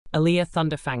Eliya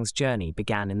Thunderfang's journey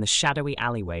began in the shadowy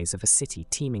alleyways of a city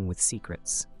teeming with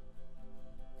secrets.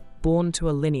 Born to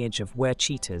a lineage of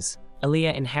Werecheetahs,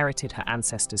 Eliya inherited her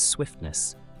ancestors'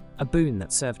 swiftness, a boon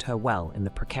that served her well in the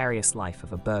precarious life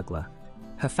of a burglar.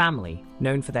 Her family,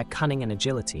 known for their cunning and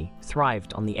agility,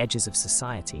 thrived on the edges of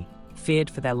society, feared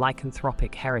for their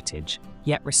lycanthropic heritage,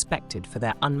 yet respected for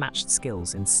their unmatched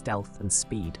skills in stealth and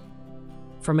speed.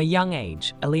 From a young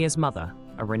age, Eliya's mother,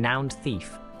 a renowned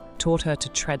thief, taught her to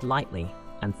tread lightly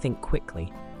and think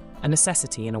quickly, a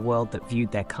necessity in a world that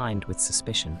viewed their kind with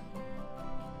suspicion.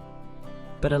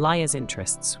 But Eliya's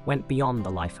interests went beyond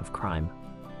the life of crime.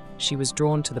 She was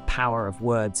drawn to the power of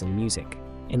words and music,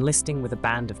 enlisting with a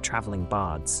band of traveling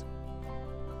bards.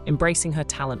 Embracing her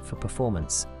talent for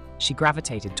performance, she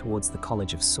gravitated towards the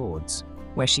College of Swords,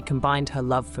 where she combined her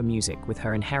love for music with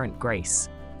her inherent grace,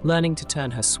 learning to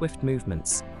turn her swift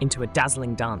movements into a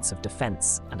dazzling dance of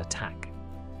defense and attack.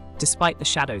 Despite the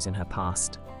shadows in her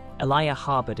past, Eliya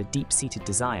harbored a deep-seated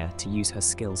desire to use her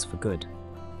skills for good.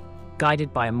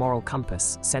 Guided by a moral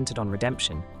compass centered on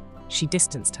redemption, she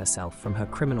distanced herself from her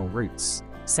criminal roots,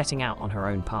 setting out on her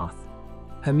own path.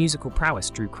 Her musical prowess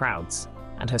drew crowds,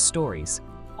 and her stories,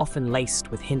 often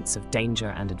laced with hints of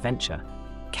danger and adventure,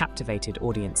 captivated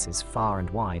audiences far and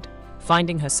wide.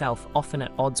 Finding herself often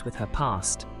at odds with her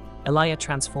past, Eliya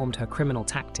transformed her criminal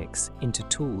tactics into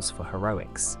tools for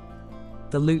heroics.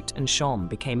 The Lute and Shawm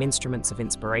became instruments of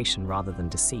inspiration rather than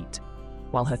deceit,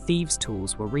 while her thieves'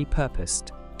 tools were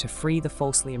repurposed to free the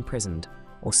falsely imprisoned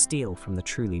or steal from the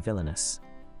truly villainous.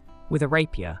 With a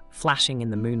rapier flashing in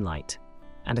the moonlight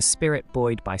and a spirit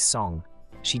buoyed by song,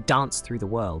 she danced through the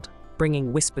world,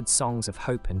 bringing whispered songs of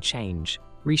hope and change,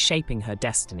 reshaping her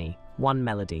destiny one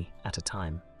melody at a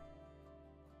time.